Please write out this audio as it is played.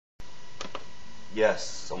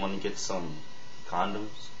Yes, I want to get some condoms.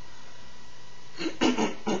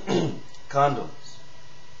 Condoms.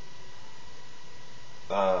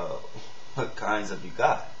 Uh, what kinds have you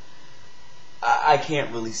got? I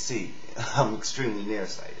can't really see. I'm extremely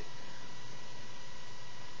nearsighted.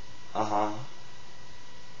 Uh-huh.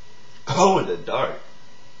 Glow in the dark.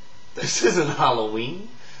 This isn't Halloween.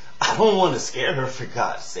 I don't want to scare her, for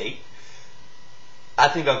God's sake. I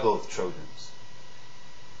think I'll go with Trojans.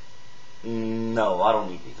 No, I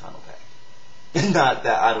don't need the econo pack. Not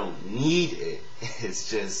that I don't need it. It's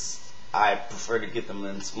just I prefer to get them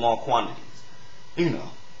in small quantities. You know,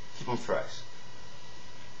 keep them fresh.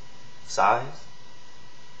 Size?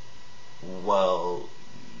 Well,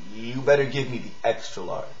 you better give me the extra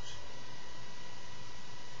large.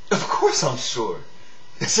 Of course I'm sure.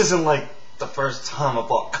 This isn't like the first time I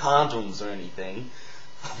bought condoms or anything.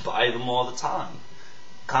 I buy them all the time.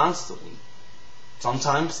 Constantly.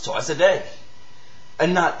 Sometimes twice a day.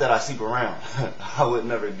 And not that I sleep around. I would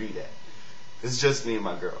never do that. It's just me and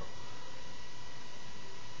my girl.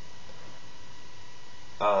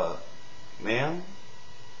 Ma'am?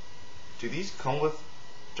 Do these come with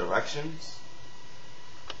directions?